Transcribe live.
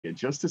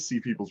just to see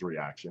people's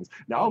reactions.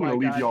 Now Oh I'm my going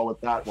to leave god. you all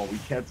with that while we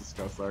can't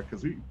discuss that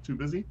because we too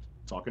busy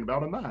talking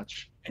about a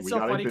match. It's We so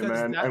got funny because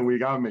 8BitMan and we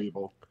got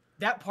Mabel.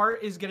 that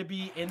part is going to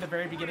be in the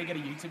very beginning of a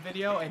YouTube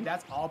video, and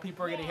that's all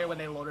people are going to hear when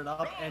they load it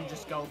up and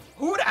just go,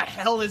 who the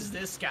hell is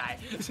this guy?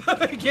 So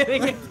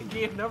getting into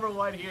game number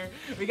 1 here,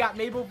 we got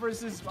Mabel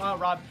versus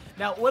Rob.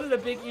 Now, one of the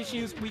big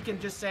issues we can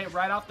just say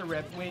right off the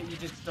rip, you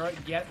just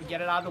get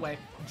it out of the way.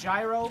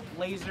 Gyro,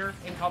 Laser,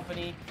 and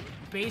company,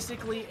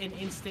 basically an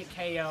instant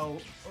KO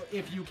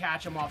if you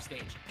catch him off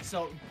stage.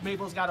 So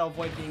Mabel's got to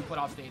avoid being put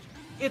off stage.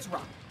 It's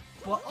Rob.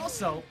 But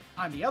also,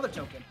 on the other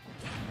token,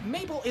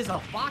 Mabel is a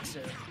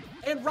boxer,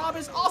 and Rob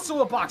is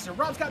also a boxer.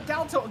 Rob's got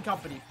down tilt and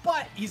company,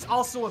 but he's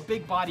also a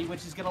big body,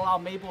 which is going to allow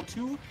Mabel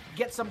to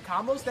get some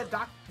combos that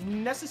Doc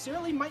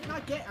necessarily might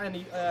not get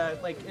any,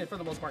 for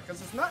the most part,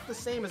 because it's not the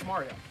same as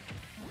Mario.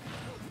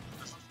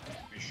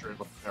 Be sure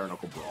to bare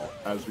knuckle brawl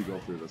as we go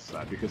through this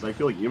set because I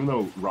feel like even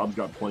though Rob's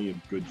got plenty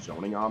of good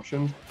zoning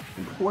options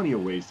and plenty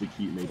of ways to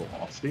keep Mabel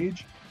off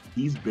stage,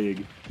 he's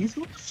big. He's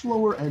on the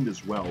slower end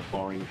as well,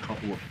 barring a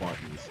couple of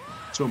buttons.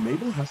 So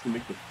Mabel has to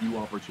make the few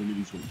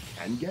opportunities when he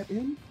can get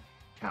in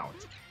count.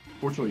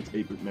 Fortunately, it's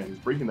 8BitMan who's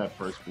breaking that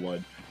first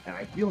blood, and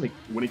I feel like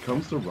when it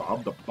comes to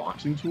Rob, the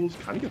boxing tools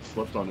kind of get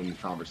slipped on in the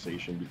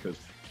conversation because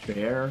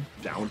fair,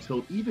 down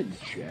tilt, even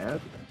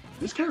jab,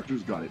 this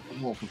character's got it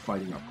all for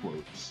fighting up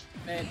close.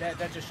 Man, that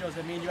just shows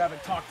that me and you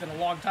haven't talked in a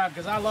long time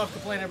because I love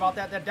complaining about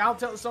that. That down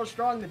tilt is so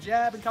strong, the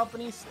jab and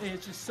company,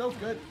 it's just so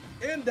good.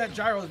 And that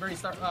gyro is very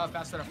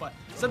fast start but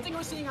something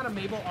we're seeing out of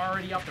Mabel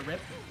already off the rip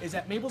is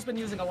that Mabel's been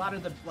using a lot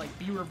of the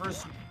B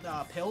reverse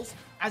pills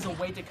as a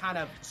way to kind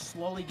of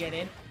slowly get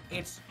in.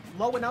 It's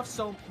low enough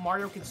so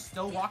Mario can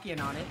still walk in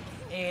on it,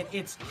 and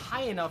it's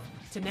high enough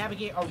to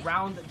navigate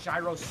around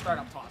Gyro's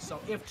startup toss.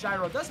 So if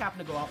Gyro does happen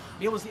to go out,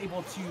 Mabel's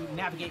able to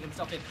navigate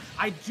himself in.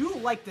 I do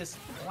like this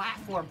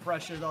platform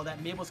pressure, though,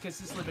 that Mabel's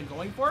consistently been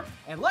going for.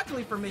 And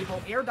luckily for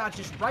Mabel, air dodge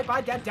just right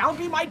by that down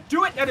B might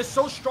do it. That is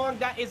so strong.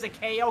 That is a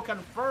KO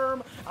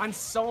confirm on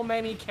so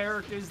many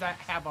characters that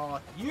have a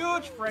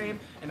huge frame.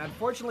 And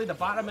unfortunately, the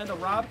bottom end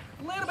of Rob,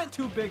 a little bit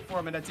too big for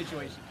him in that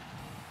situation.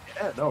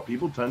 Yeah, no,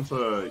 people tend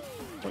to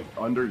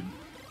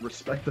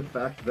respect the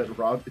fact that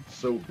Rob is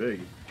so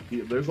big.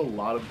 There's a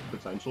lot of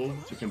potential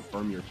to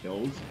confirm your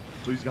kills,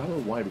 so he's got a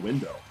wide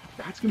window.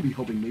 That's going to be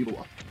helping Mabel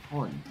a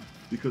ton,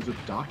 because if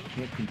Doc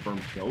can't confirm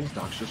kills,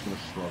 Doc's just going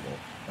to struggle.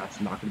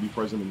 That's not going to be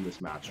present in this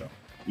matchup.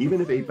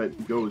 Even if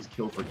 8-Bit goes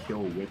kill for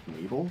kill with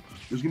Mabel,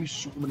 there's going to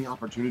be so many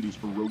opportunities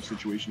for rogue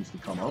situations to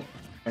come up,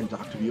 and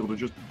Doc to be able to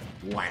just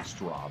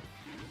blast Rob.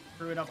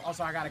 True enough.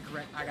 Also, I gotta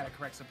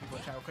correct some people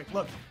in chat real quick.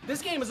 Look,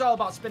 this game is all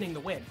about spinning to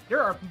win.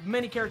 There are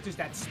many characters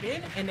that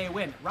spin and they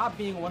win. Rob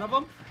being one of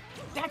them.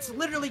 That's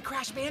literally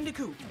Crash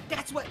Bandicoot.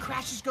 That's what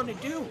Crash is gonna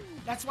do.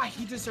 That's why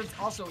he deserves.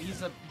 Also,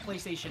 he's a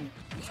PlayStation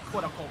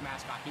quote-unquote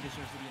mascot. He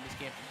deserves to be in this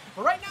game.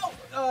 But right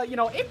now,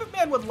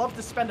 8BitMan would love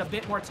to spend a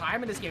bit more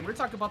time in this game. We're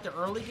talking about the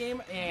early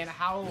game and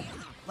how,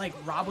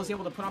 Rob was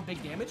able to put on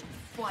big damage.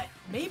 But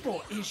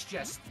Mabel is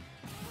just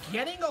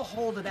getting a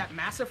hold of that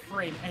massive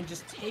frame and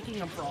just taking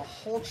him for a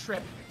whole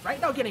trip. Right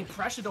now getting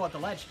pressure though at the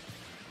ledge.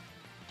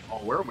 Oh,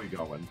 where are we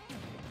going?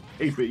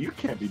 8-Bit, you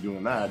can't be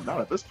doing that.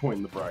 Not at this point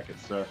in the bracket,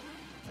 sir.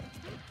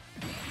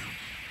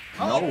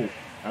 Oh. No,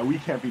 and we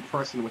can't be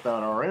pressing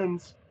without our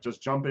ends.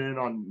 Just jumping in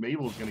on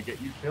Mabel's gonna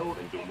get you killed,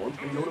 and Game 1's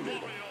gonna go to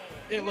Mabel.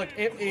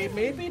 It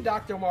may be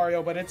Dr.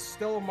 Mario, but it's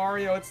still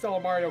Mario. It's still a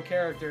Mario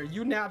character.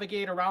 You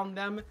navigate around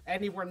them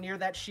anywhere near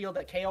that shield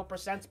at KO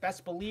percents.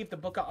 Best believe the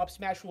book of up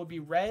smash will be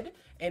read,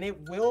 and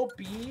it will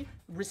be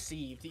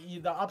received.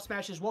 The up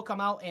smashes will come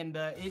out, and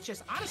it's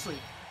just honestly,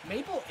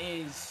 Mabel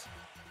is.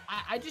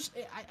 I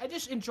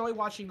just enjoy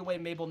watching the way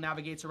Mabel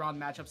navigates around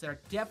matchups that are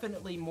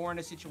definitely more in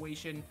a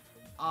situation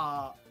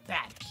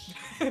bad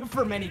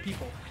for many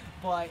people.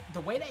 But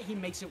the way that he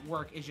makes it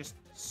work is just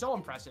so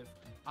impressive.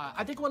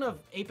 I think one of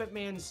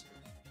 8BitMan's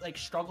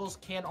struggles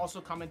can also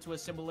come into a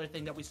similar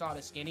thing that we saw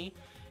at Skinny,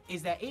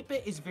 is that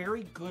 8-Bit is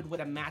very good with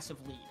a massive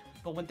lead.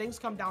 But when things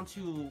come down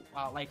to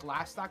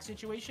last stock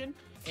situation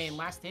and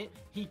last hit,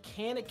 he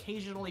can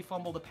occasionally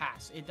fumble the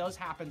pass. It does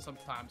happen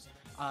sometimes.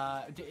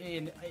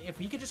 And if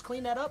he could just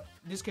clean that up,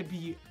 this could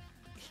be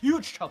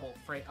huge trouble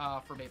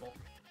for Mabel.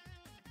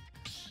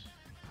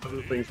 One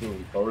of the things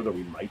moving forward that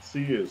we might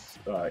see is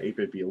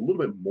 8-Bit be a little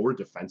bit more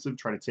defensive,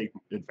 trying to take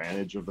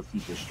advantage of the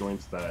few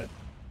disjoints that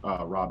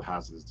Rob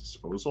has at his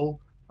disposal.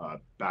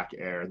 Back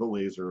air, the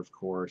laser, of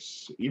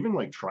course, even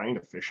trying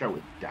to fish out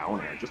with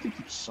down air just to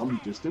keep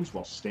some distance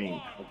while staying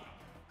out.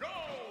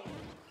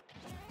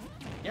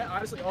 Yeah,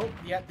 honestly,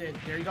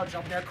 there you go,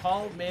 jump there,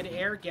 call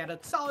mid-air, get a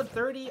solid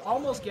 30,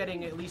 almost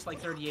getting at least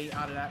 38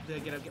 out of that to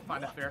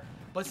find that fair,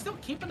 but still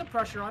keeping the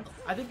pressure on.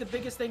 I think the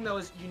biggest thing, though,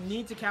 is you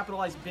need to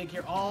capitalize big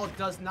here. All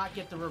does not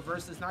get the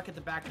reverse, does not get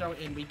the back throw,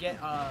 and we get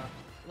a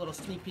little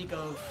sneak peek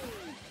of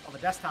a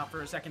desktop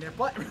for a second there,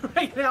 but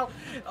right now,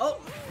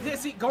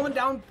 see, going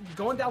down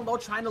low,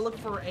 trying to look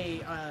for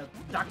a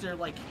Dr.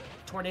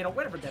 Tornado,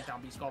 whatever that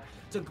down B's called,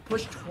 to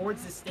push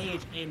towards the stage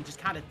and just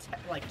kind of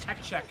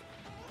tech check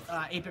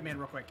 8-BitMan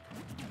real quick.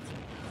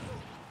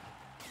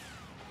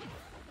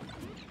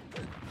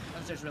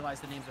 just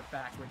realized the names are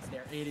backwards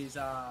there. It is,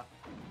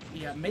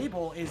 yeah,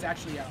 Mabel is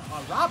actually a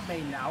Rob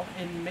main now,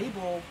 and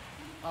Mabel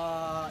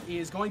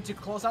is going to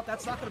close out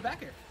that stock of the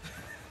back air.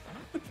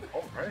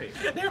 All right.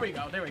 There we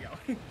go, there we go.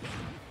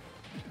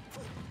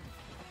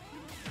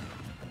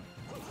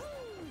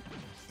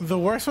 The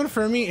worst one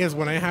for me is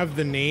when I have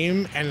the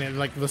name and then,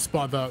 like the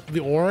spot, the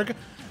org,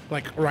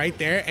 like right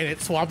there, and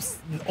it swaps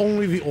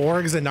only the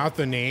orgs and not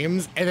the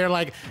names, and they're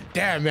like,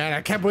 "Damn, man,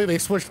 I can't believe they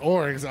switched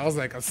orgs." I was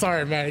like, "I'm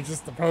sorry, man, it's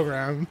just the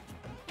program."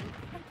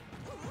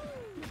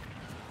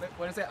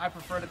 What is it? I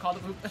prefer to call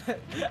the move.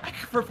 I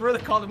prefer to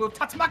call the move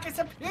Tatsumaki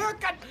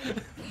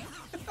Seppuku.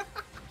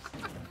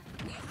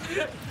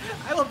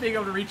 I love being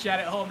able to reach out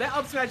at home. That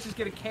up smash just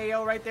get a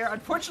KO right there.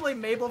 Unfortunately,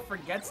 Mabel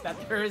forgets that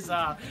there's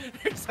a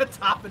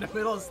top in the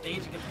middle of the stage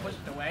and gets pushed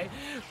away.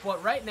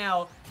 But right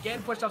now,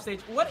 getting pushed off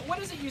stage. What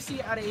is it you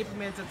see out of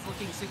 8BitMan that's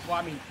looking sick? Well,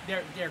 I mean,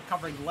 they're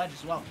covering the ledge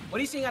as well. What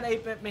are you seeing out of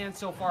 8BitMan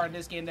so far in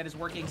this game that is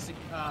working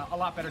a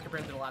lot better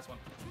compared to the last one?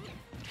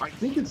 I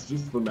think it's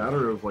just the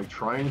matter of like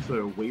trying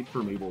to wait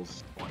for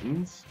Mabel's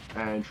buttons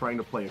and trying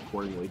to play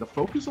accordingly. The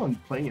focus on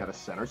playing at a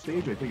center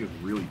stage, I think, is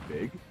really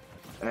big.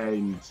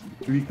 And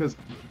because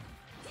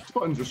these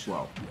buttons are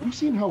slow, we've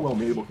seen how well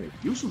Mabel can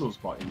make use of those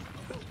buttons.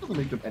 That doesn't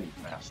make them any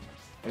faster.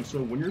 And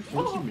so when you're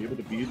forcing Mabel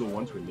to be the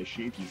one to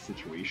initiate these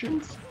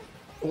situations,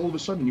 all of a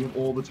sudden you have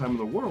all the time in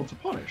the world to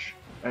punish.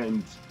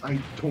 And I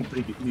don't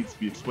think it needs to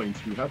be explained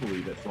too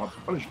heavily that Rob's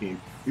punish game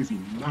is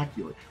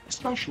immaculate,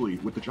 especially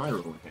with the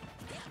gyro in it.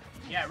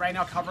 Yeah, right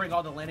now covering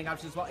all the landing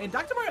options as well. And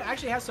Dr. Mario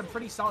actually has some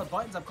pretty solid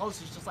buttons up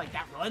close. It's just like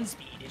that run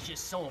speed is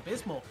just so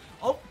abysmal.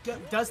 Oh,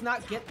 does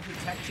not get the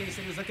tech chase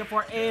that he was looking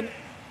for. And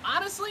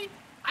honestly,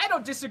 I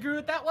don't disagree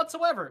with that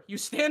whatsoever. You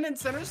stand in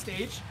center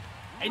stage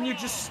and you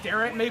just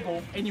stare at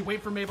Mabel and you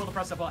wait for Mabel to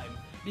press a button.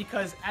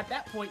 Because at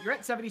that point, you're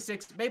at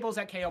 76, Mabel's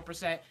at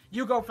KO%,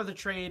 you go for the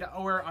trade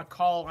or a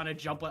call on a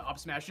jump up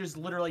smash. There's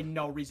literally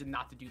no reason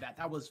not to do that.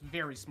 That was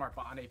very smart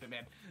on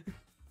 8BitMan.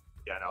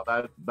 Yeah,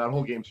 no, that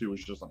whole game too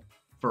was just a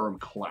firm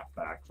clap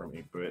back from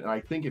 8BitMan. And I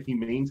think if he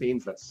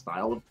maintains that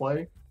style of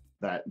play,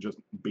 that just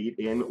bait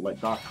in, let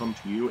Doc come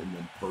to you, and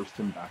then burst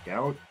him back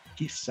out,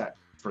 he's set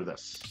for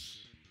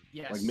this.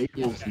 Yes. Like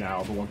Mabel's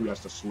now the one who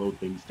has to slow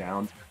things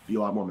down, be a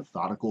lot more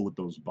methodical with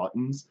those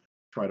buttons,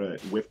 try to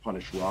whiff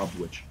punish Rob,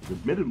 which is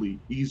admittedly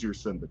easier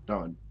said than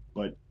done.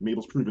 But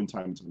Mabel's proven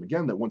time and time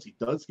again that once he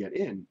does get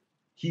in,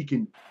 he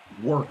can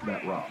work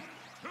that Rob.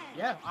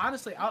 Yeah,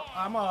 honestly,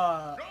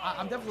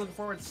 I'm definitely looking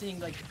forward to seeing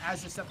like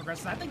as this set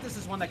progresses. I think this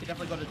is one that could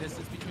definitely go the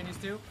distance between these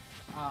two.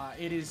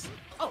 It is.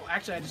 Oh,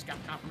 actually, I just got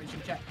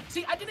confirmation in chat.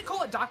 See, I didn't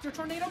call it Dr.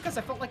 Tornado because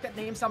I felt like that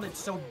name sounded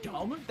so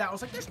dumb that I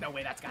was like, "There's no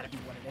way that's got to be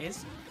what it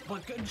is."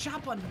 But good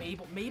job on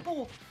Mabel.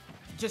 Mabel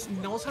just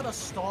knows how to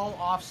stall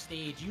off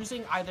stage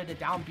using either the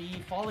down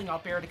B, falling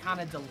up air to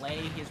kind of delay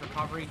his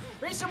recovery.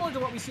 Very similar to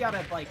what we see out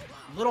of like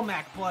Little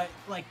Mac, but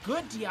like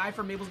good DI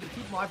for Mabel's gonna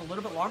keep him alive a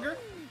little bit longer.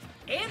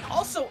 And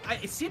also,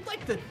 it seemed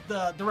like the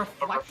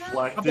reflector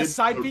of the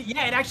side B,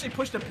 yeah, it actually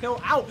pushed a pill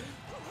out.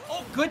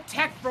 Oh, good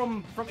tech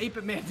from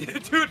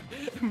 8BitMan, dude.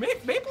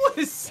 Mabel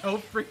is so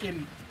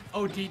freaking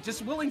OD,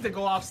 just willing to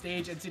go off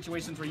stage in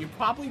situations where you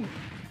probably,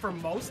 for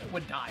most,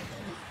 would die.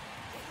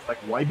 Like,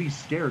 why be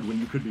scared when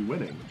you could be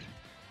winning?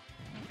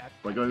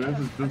 Like,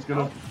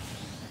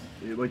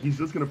 he's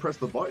just gonna press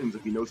the buttons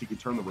if he knows he can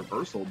turn the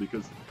reversal,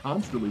 because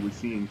constantly we're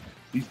seeing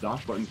these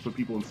dodge buttons put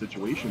people in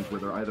situations where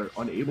they're either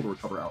unable to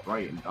recover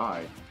outright and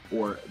die,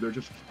 or they're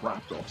just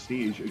trapped off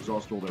stage,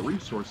 exhaust all their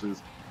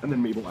resources, and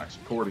then Mabel acts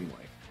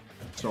accordingly.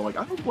 So, like,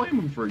 I don't blame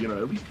him for,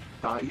 at least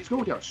he's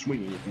going out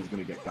swinging if he's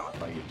gonna get got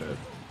by 8-bit.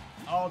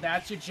 Oh,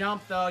 that's your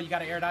jump, though. You got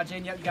to air dodge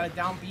in. Yep, you got to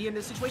down B in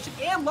this situation.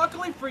 And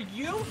luckily for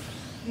you,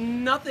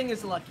 nothing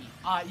is lucky.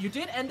 You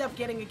did end up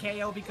getting a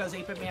KO because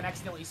 8BitMan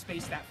accidentally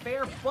spaced that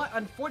fair, but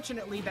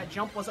unfortunately that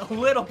jump was a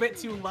little bit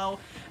too low.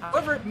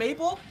 However,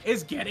 Mabel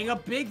is getting a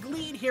big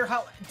lead here.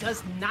 How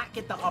does not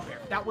get the up air.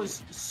 That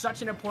was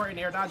such an important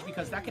air dodge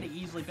because that could have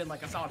easily been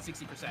like a solid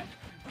 60%.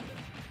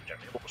 Yeah,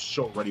 Mabel was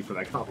so ready for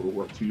that combo to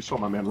work too. You saw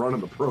my man running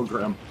the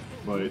program,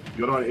 but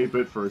good on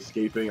 8-bit for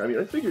escaping. I mean,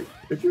 I figure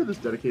if you're this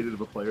dedicated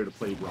of a player to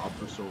play Rob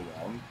for so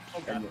long,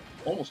 and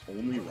almost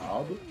only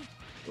Rob,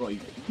 like,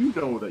 you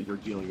know that you're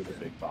dealing with a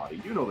big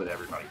body. You know that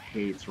everybody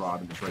hates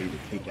Rob and is ready to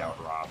take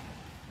out Rob.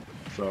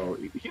 So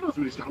he knows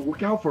what he's got to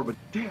look out for, but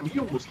damn, he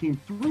almost came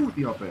through with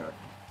the up air.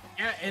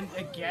 Yeah, and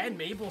again,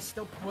 Mabel's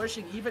still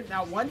pushing. Even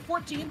now,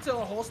 114 to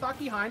a whole stock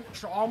behind.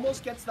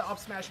 Almost gets the up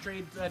smash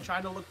trade,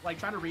 trying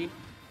to read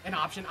an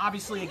option.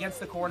 Obviously, against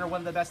the corner, one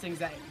of the best things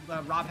that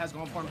Rob has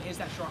going for him is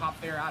that short hop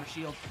fair out of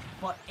shield.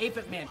 But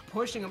 8BitMan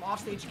pushing him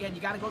off stage again.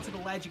 You got to go to the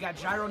ledge. You got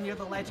gyro near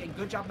the ledge, and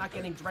good job not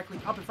getting directly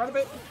up in front of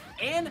it.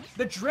 And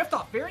the drift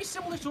off, very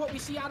similar to what we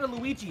see out of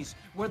Luigi's,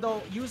 where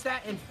they'll use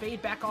that and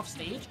fade back off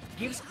stage.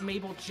 Gives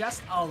Mabel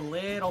just a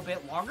little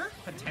bit longer,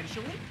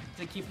 potentially,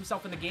 to keep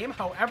himself in the game.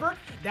 However,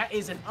 that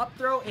is an up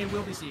throw, and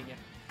we'll be seeing it.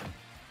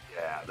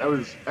 Yeah, that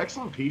was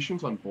excellent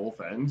patience on both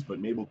ends, but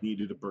Mabel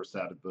needed to burst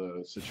out of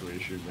the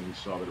situation when he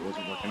saw that it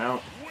wasn't working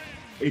out.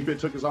 8-Bit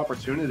took his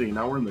opportunity.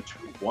 Now we're in the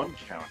 2-1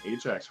 count.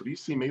 Ajax, what do you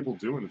see Mabel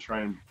doing to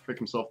try and pick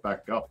himself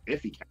back up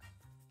if he can?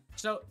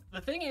 So the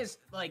thing is,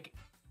 like,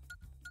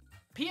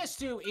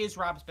 PS2 is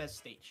Rob's best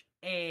stage,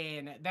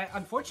 and that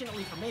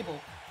unfortunately for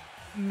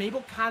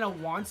Mabel kind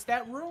of wants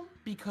that room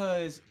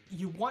because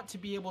you want to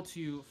be able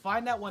to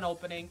find that one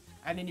opening,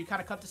 and then you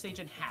kind of cut the stage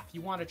in half.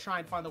 You want to try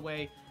and find a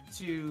way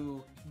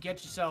to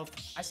get yourself.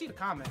 I see the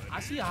comment. I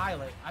see a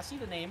highlight. I see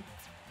the name.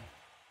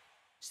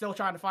 Still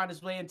trying to find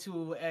his way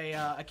into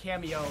a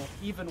cameo,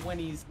 even when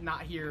he's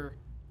not here.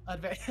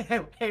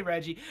 Hey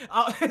Reggie. You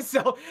want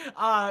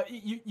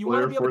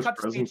to be able to cut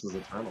the stage. Is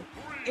eternal.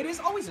 It is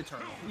always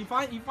eternal. You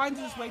find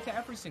his way to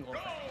every single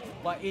thing.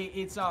 But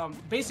it's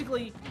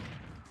basically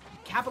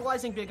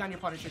capitalizing big on your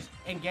punishes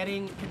and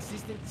getting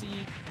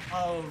consistency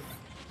of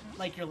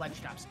like your ledge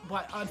traps.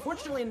 But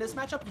unfortunately in this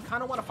matchup, you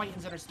kind of want to fight in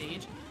center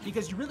stage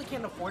because you really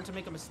can't afford to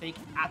make a mistake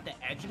at the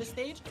edge of the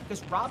stage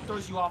because Rob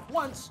throws you off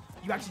once,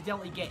 you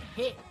accidentally get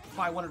hit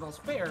by one of those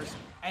fares,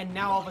 and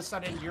now all of a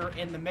sudden you're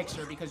in the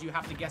mixer because you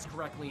have to guess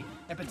correctly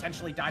and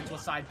potentially die to a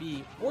side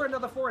B or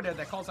another forwarder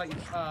that calls out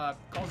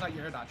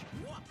your air dodge.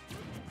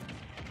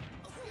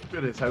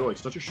 It has had like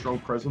such a strong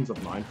presence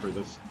of mind for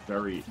this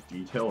very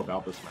detail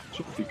about this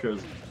matchup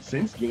because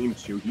since game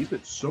 2 he's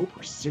been so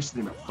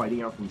persistent at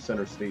fighting out from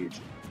center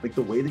stage. Like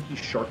the way that he's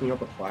sharpening up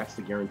the flats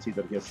to guarantee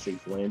that he has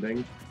safe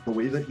landing, the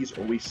way that he's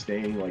always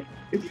staying, like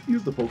if you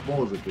use the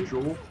Pokeball as a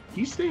visual,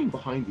 he's staying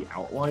behind the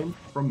outline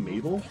from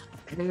Mabel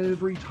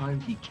every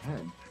time he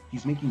can.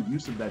 He's making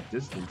use of that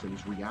distance and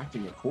he's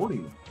reacting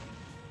accordingly.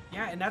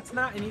 Yeah, and that's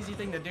not an easy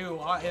thing to do.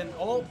 All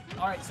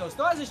right, so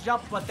still has his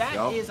jump, but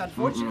that is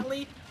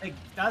unfortunately like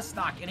does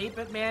stock. An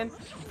 8BitMan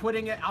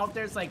putting it out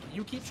there. It's like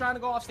you keep trying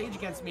to go off stage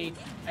against me,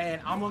 and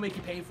I'm gonna make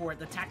you pay for it.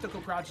 The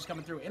tactical crouch is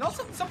coming through, and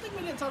also something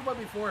we didn't talk about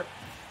before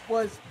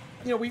was,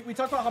 you know, we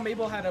talked about how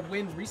Mabel had a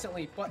win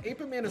recently, but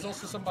 8BitMan is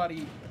also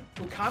somebody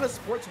who kind of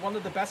sports one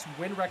of the best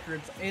win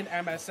records in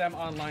MSM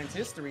Online's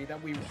history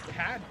that we've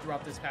had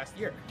throughout this past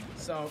year.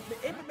 So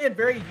 8BitMan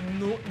very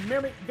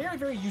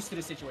used to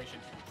the situation.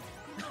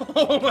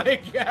 Oh my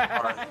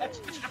god!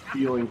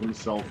 Feeling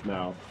himself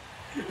now.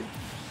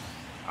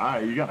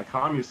 Alright, you gotta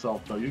calm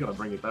yourself though. You gotta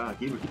bring it back.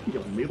 Even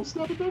Mabel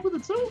snapping back with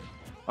it too.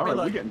 Alright,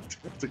 we're getting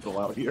tactical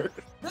out here.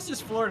 This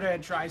is Florida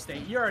and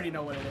Tri-State. You already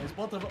know what it is.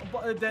 Both of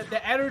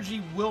the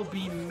energy will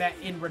be met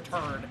in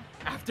return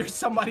after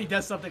somebody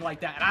does something like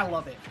that, and I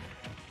love it.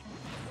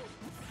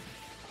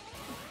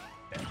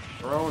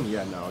 Throne?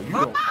 Yeah, no, you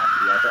don't have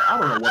to be out there. I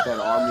don't know what that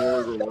arm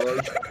was,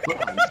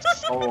 but I'm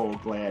so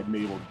glad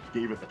Mabel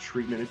gave it the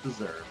treatment it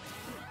deserved.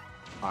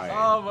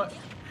 But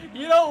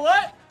you know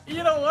what?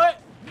 You know what?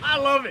 I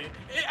love it.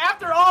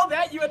 After all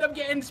that, you end up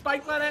getting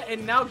spiked by that,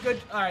 and now good.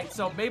 All right,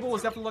 so Mabel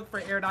was definitely looking for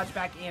air dodge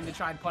back in to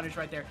try and punish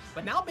right there.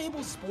 But now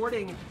Mabel's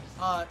sporting,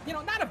 you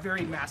know, not a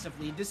very massive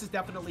lead. This is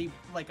definitely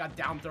like a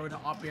down throw to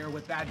up air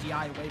with bad GI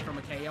away from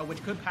a KO,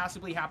 which could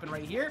possibly happen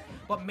right here.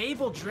 But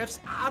Mabel drifts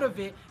out of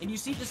it, and you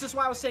see, this is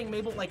why I was saying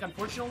Mabel, like,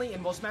 unfortunately,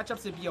 in most matchups,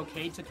 it'd be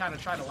okay to kind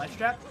of try to ledge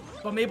trap.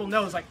 But Mabel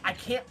knows, like, I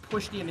can't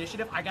push the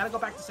initiative. I got to go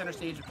back to center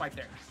stage and fight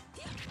there.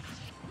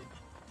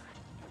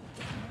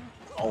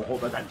 Oh,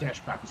 hold on, that dash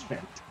back was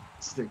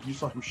fantastic. You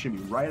saw him shimmy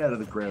right out of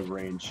the grab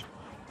range.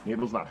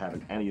 Mabel's not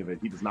having any of it.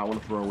 He does not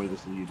want to throw away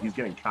this lead. He's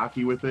getting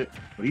cocky with it,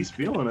 but he's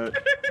feeling it.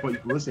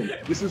 But listen,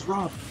 this is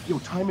Rob. Yo,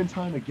 time and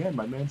time again,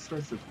 my man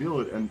starts to feel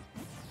it, and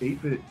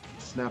 8-Bit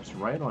snaps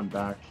right on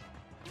back.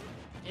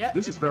 Yeah,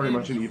 this is very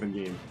much an even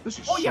game. This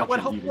is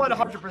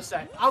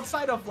 100%.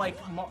 Outside of like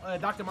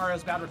Dr.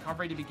 Mario's bad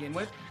recovery to begin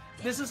with,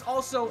 this is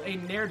also a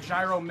Nair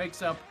gyro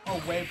mix-up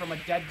away from a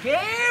dead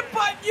game,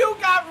 but you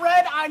got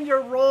red on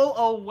your roll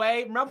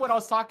away. Remember what I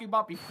was talking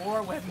about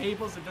before with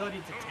Mabel's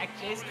ability to tech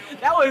chase?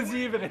 That was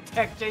even a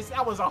tech chase.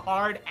 That was a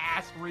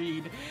hard-ass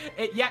read.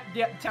 Yeah,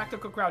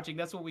 tactical crouching.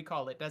 That's what we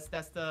call it. We'll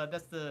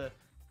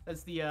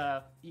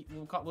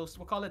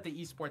call it the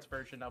esports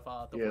version of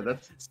the word.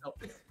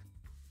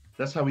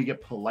 That's how we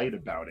get polite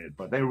about it,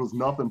 but there was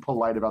nothing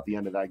polite about the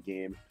end of that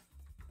game.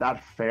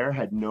 That fair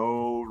had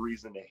no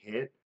reason to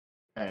hit,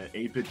 and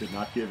 8-Bit did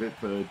not give it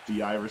the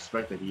DI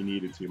respect that he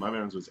needed to. My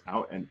man was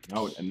out and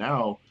out, and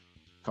now,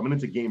 coming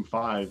into game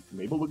 5,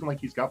 Mabel looking like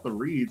he's got the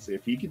reads.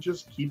 If he could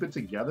just keep it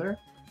together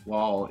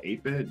while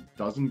 8-Bit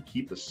doesn't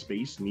keep the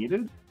space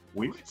needed,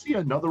 we might see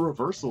another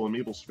reversal in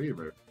Mabel's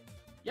favor.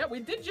 Yeah,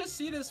 we did just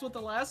see this with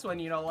the last one,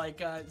 you know,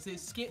 like,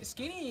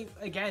 Skinny,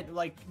 again,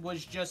 like,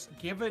 was just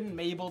giving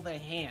Mabel the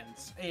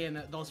hands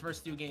in those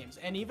first 2 games.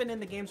 And even in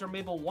the games where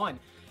Mabel won,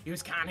 he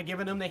was kind of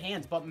giving him the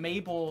hands, but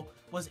Mabel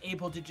was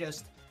able to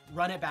just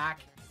run it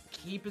back,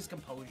 keep his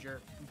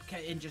composure,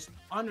 and just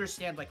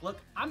understand, like, look,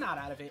 I'm not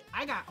out of it.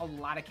 I got a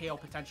lot of KO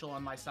potential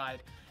on my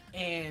side,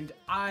 and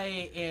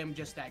I am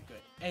just that good.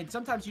 And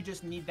sometimes you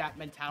just need that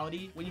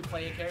mentality when you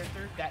play a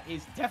character that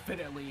is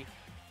definitely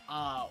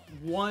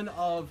one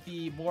of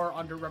the more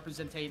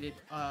underrepresented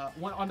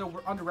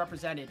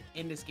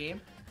in this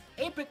game.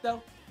 8-Bit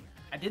though,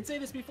 I did say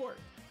this before.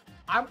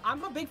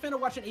 I'm a big fan of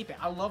watching 8-Bit.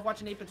 I love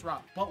watching 8-Bit's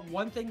rock. But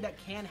one thing that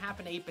can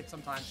happen to 8-Bit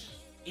sometimes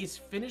is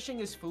finishing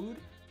his food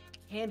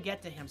can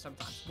get to him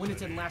sometimes when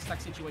it's in last stuck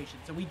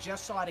situations. And we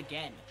just saw it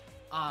again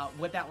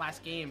with that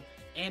last game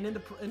and in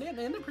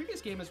the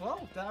previous game as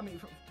well. I mean,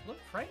 look,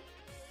 Frank,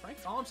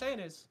 all I'm saying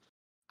is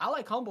I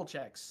like humble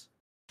checks.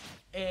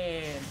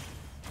 And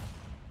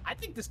I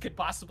think this could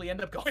possibly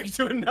end up going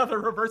to another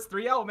reverse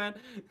 3-0, man.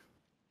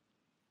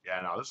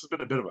 Yeah, no, this has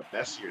been a bit of a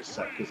messier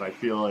set because I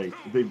feel like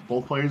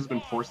both players have been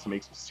forced to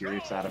make some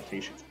serious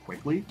adaptations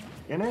quickly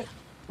in it.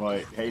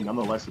 But hey,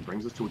 nonetheless, it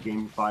brings us to a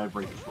game 5,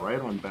 brings us right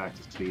on back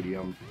to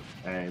Stadium.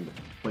 And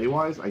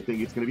play-wise, I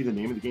think it's going to be the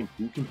name of the game.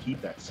 Who can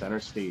keep that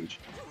center stage?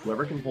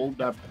 Whoever can hold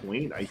that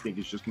point, I think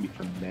is just going to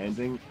be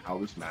commanding how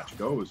this match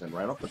goes. And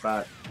right off the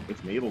bat,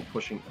 it's Mabel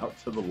pushing out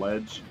to the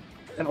ledge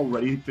and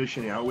already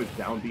fishing out with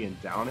down B and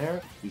down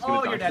air. He's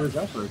going to die for his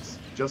efforts.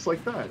 Just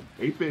like that.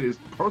 8-Bit is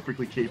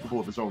perfectly capable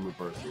of his own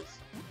reversals.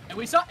 And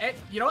we saw it.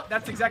 You know what?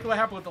 That's exactly what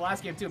happened with the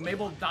last game, too.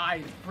 Mabel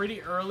died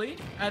pretty early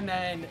and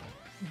then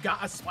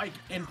got a spike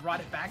and brought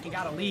it back and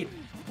got a lead.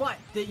 But,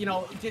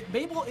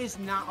 Mabel is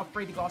not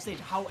afraid to go off stage.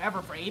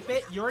 However, for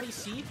 8-Bit, you already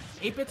see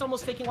 8-Bit's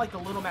almost taking like the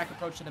Little Mac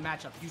approach to the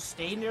matchup. You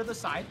stay near the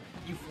side,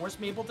 you force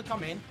Mabel to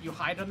come in, you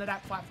hide under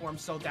that platform,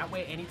 so that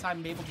way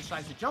anytime Mabel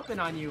decides to jump in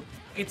on you,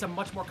 it's a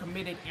much more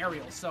committed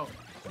aerial. So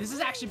this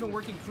has actually been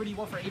working pretty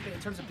well for 8-Bit in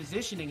terms of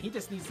positioning. He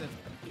just needs to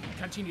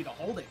continue to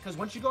hold it, because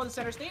once you go to the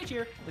center stage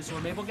here, this is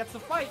where Mabel gets the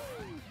fight.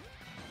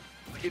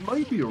 It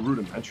might be a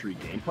rudimentary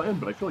game plan,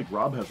 but I feel like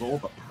Rob has all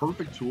the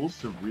perfect tools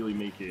to really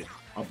make it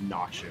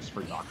obnoxious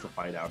for Doc to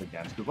fight out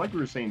against. Because like we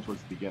were saying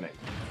towards the beginning,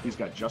 he's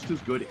got just as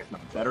good, if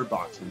not better,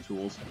 boxing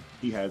tools.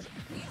 He has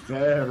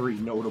very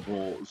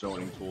notable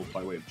zoning tools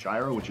by way of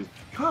gyro, which has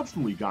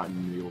constantly gotten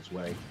in Mabel's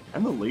way,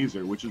 and the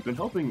laser, which has been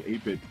helping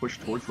 8-Bit push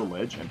towards the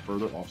ledge and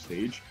further off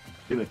stage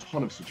in a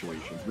ton of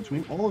situations.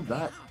 Between all of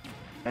that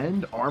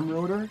and arm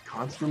rotor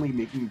constantly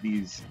making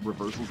these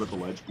reversals at the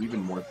ledge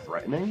even more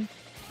threatening,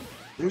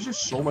 there's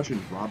just so much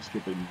in Rob's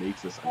kit that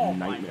makes this a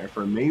nightmare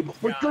for Mabel.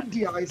 But good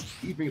DIs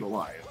keeping it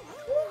alive.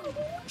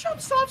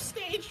 Jumps off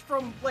stage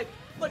from, look,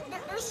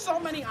 there's so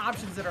many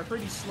options that are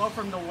pretty slow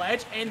from the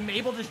ledge, and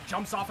Mabel just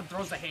jumps off and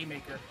throws the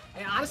haymaker.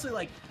 And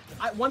honestly,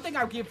 one thing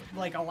I give,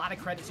 a lot of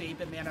credit to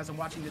 8BitMan as I'm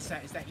watching this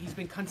set is that he's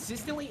been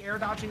consistently air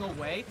dodging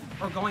away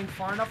or going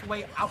far enough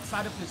away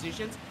outside of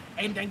positions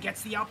and then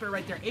gets the up air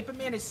right there.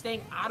 8BitMan is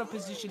staying out of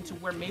position to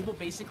where Mabel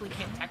basically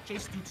can't tech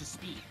chase due to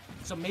speed.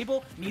 So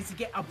Mabel needs to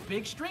get a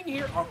big string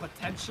here or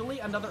potentially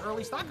another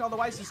early stock.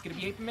 Otherwise, it's going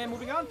to be 8BitMan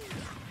moving on.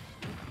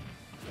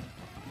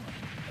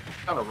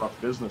 Kind of rough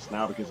business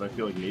now because I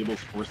feel like Mabel's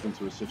forced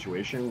into a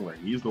situation where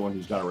he's the one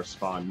who's got to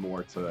respond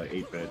more to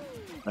 8-Bit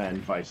and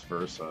vice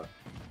versa.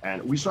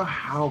 And we saw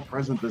how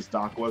present this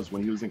Doc was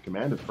when he was in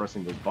command of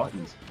pressing those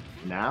buttons.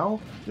 Now,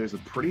 there's a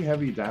pretty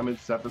heavy damage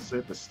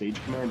deficit. The stage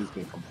command has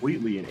been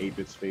completely in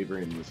 8-Bit's favor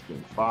in this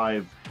game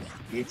 5.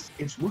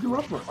 It's looking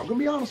rough for him. I'm going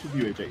to be honest with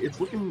you, AJ. It's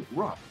looking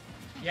rough.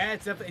 Yeah,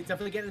 it's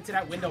definitely getting into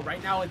that window.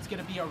 Right now, it's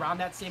going to be around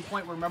that same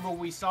point. Remember,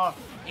 we saw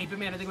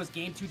 8-BitMan, I think it was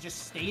game 2,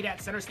 just stayed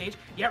at center stage.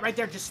 Yeah, right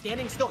there, just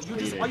standing still.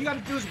 All you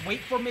got to do is wait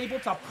for Mabel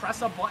to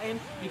press a button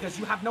because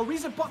you have no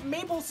reason. But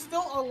Mabel's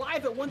still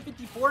alive at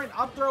 154, and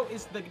up throw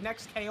is the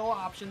next KO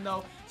option,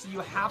 though. So you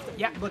have to,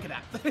 yeah, look at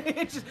that.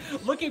 It's just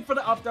looking for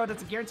the up throw.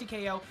 That's a guaranteed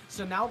KO.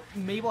 So now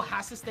Mabel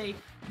has to stay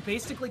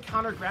basically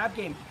counter grab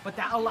game, but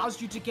that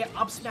allows you to get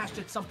up smashed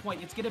at some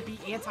point. It's going to be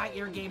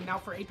anti-air game now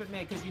for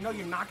 8-BitMan because you're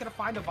not going to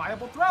find a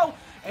viable throw,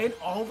 and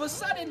all of a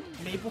sudden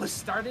Mabel is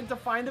starting to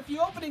find a few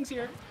openings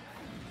here.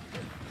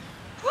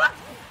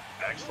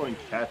 Excellent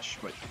catch,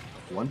 but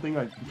one thing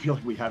I feel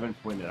like we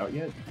haven't pointed out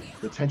yet,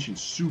 the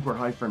tension's super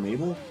high for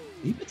Mabel.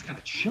 8-Bit's kind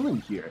of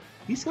chilling here.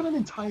 He's got an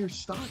entire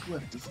stock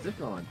left to stick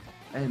on.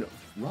 And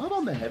Rob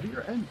on the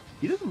heavier end,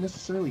 he doesn't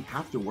necessarily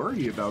have to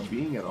worry about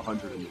being at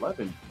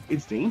 111.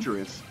 It's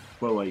dangerous,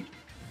 but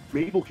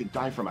Mabel could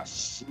die from a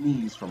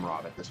sneeze from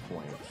Rob at this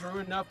point. True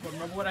enough, but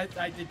remember what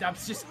I did?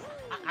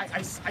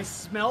 I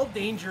smell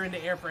danger in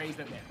the air for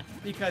 8-BitMan.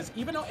 Because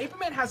even though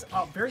 8-BitMan has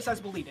a very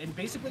sizable lead and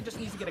basically just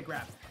needs to get a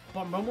grab,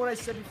 but remember what I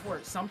said before,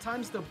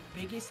 sometimes the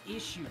biggest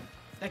issue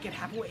that can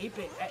happen with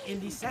 8-Bit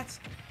in these sets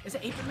is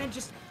that 8-BitMan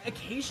just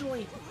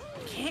occasionally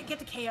can't get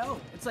the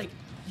KO. It's like,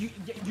 you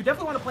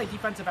definitely want to play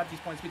defensive at these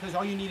points because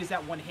all you need is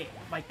that one hit,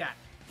 like that.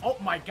 Oh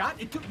my god,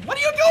 what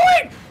are you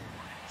doing?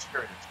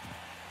 Experience.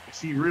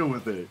 See, real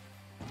with it.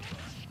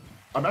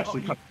 I'm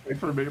actually kind of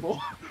for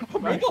Mabel.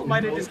 Mabel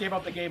might have just gave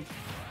up the game.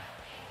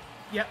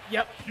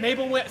 Yep.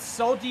 Mabel went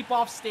so deep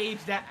off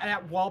stage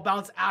that wall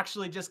bounce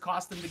actually just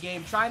cost him the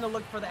game. Trying to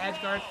look for the edge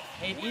guard,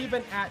 and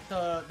even at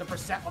the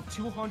percent of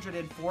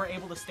 204,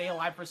 able to stay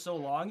alive for so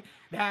long,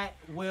 that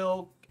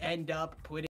will end up putting